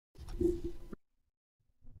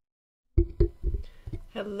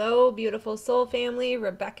Hello, beautiful soul family.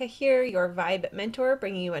 Rebecca here, your vibe mentor,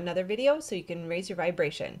 bringing you another video so you can raise your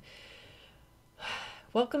vibration.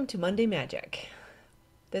 Welcome to Monday Magic.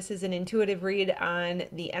 This is an intuitive read on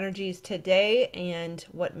the energies today and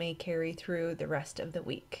what may carry through the rest of the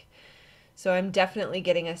week. So I'm definitely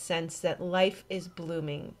getting a sense that life is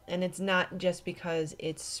blooming, and it's not just because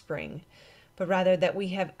it's spring, but rather that we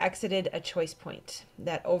have exited a choice point,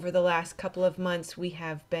 that over the last couple of months we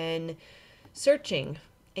have been searching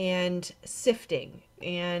and sifting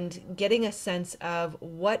and getting a sense of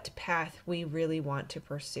what path we really want to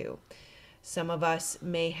pursue. Some of us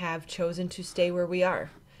may have chosen to stay where we are.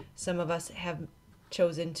 Some of us have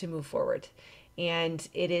chosen to move forward. And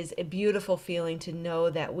it is a beautiful feeling to know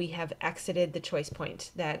that we have exited the choice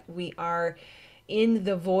point, that we are in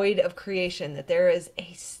the void of creation, that there is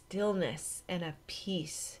a stillness and a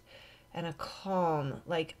peace and a calm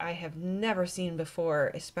like I have never seen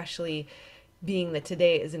before, especially being that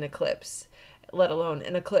today is an eclipse, let alone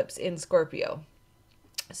an eclipse in Scorpio.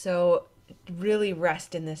 So really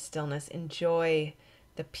rest in this stillness. Enjoy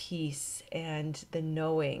the peace and the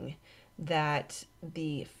knowing that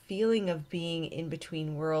the feeling of being in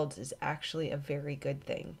between worlds is actually a very good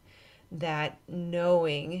thing. That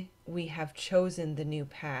knowing we have chosen the new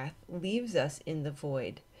path leaves us in the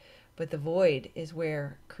void, but the void is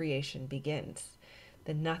where creation begins.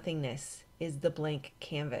 The nothingness is the blank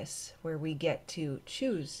canvas where we get to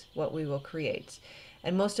choose what we will create.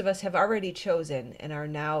 And most of us have already chosen and are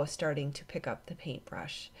now starting to pick up the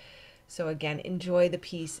paintbrush. So again, enjoy the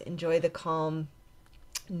peace, enjoy the calm.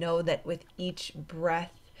 Know that with each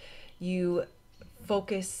breath, you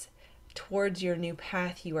focus towards your new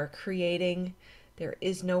path you are creating. There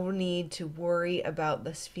is no need to worry about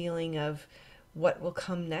this feeling of what will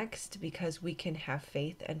come next, because we can have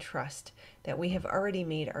faith and trust that we have already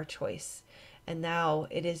made our choice. And now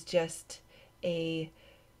it is just a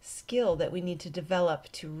skill that we need to develop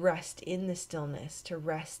to rest in the stillness, to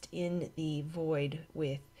rest in the void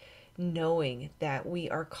with knowing that we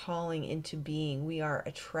are calling into being. We are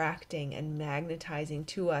attracting and magnetizing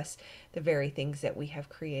to us the very things that we have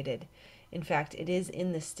created. In fact, it is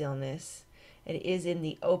in the stillness, it is in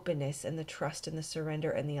the openness and the trust and the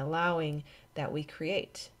surrender and the allowing that we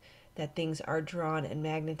create, that things are drawn and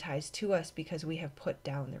magnetized to us because we have put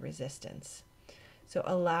down the resistance. So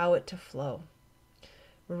allow it to flow.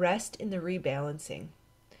 Rest in the rebalancing,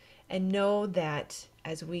 and know that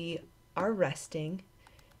as we are resting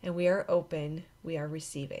and we are open, we are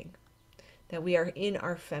receiving, that we are in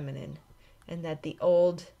our feminine, and that the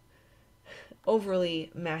old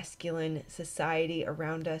overly masculine society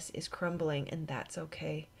around us is crumbling, and that's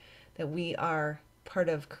okay, that we are part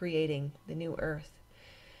of creating the new earth.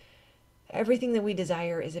 Everything that we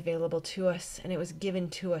desire is available to us, and it was given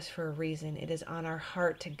to us for a reason. It is on our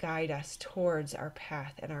heart to guide us towards our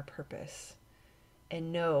path and our purpose.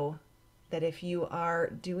 And know that if you are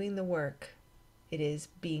doing the work, it is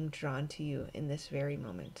being drawn to you in this very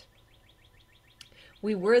moment.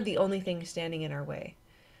 We were the only thing standing in our way,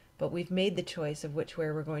 but we've made the choice of which way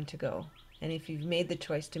we're going to go. And if you've made the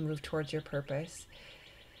choice to move towards your purpose,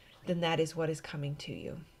 then that is what is coming to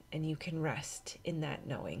you. And you can rest in that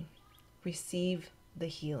knowing. Receive the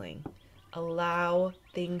healing. Allow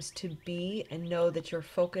things to be, and know that your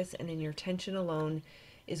focus and in your attention alone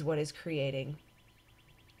is what is creating.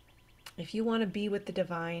 If you want to be with the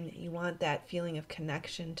divine, you want that feeling of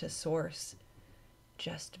connection to source,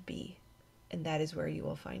 just be. And that is where you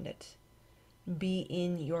will find it. Be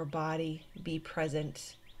in your body, be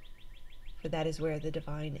present, for that is where the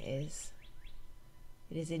divine is.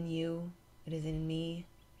 It is in you, it is in me,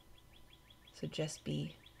 so just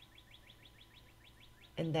be.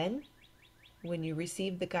 And then, when you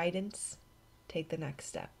receive the guidance, take the next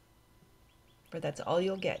step. For that's all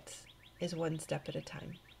you'll get, is one step at a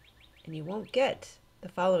time. And you won't get the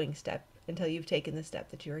following step until you've taken the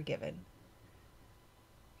step that you are given.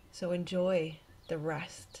 So enjoy the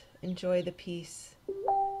rest, enjoy the peace,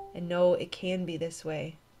 and know it can be this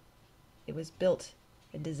way. It was built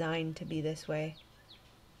and designed to be this way.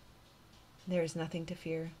 There is nothing to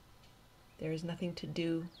fear. There is nothing to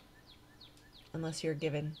do unless you're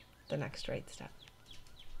given the next right step.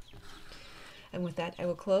 And with that, I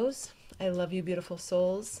will close. I love you, beautiful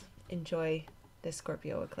souls. Enjoy this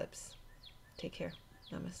Scorpio eclipse. Take care.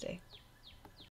 Namaste.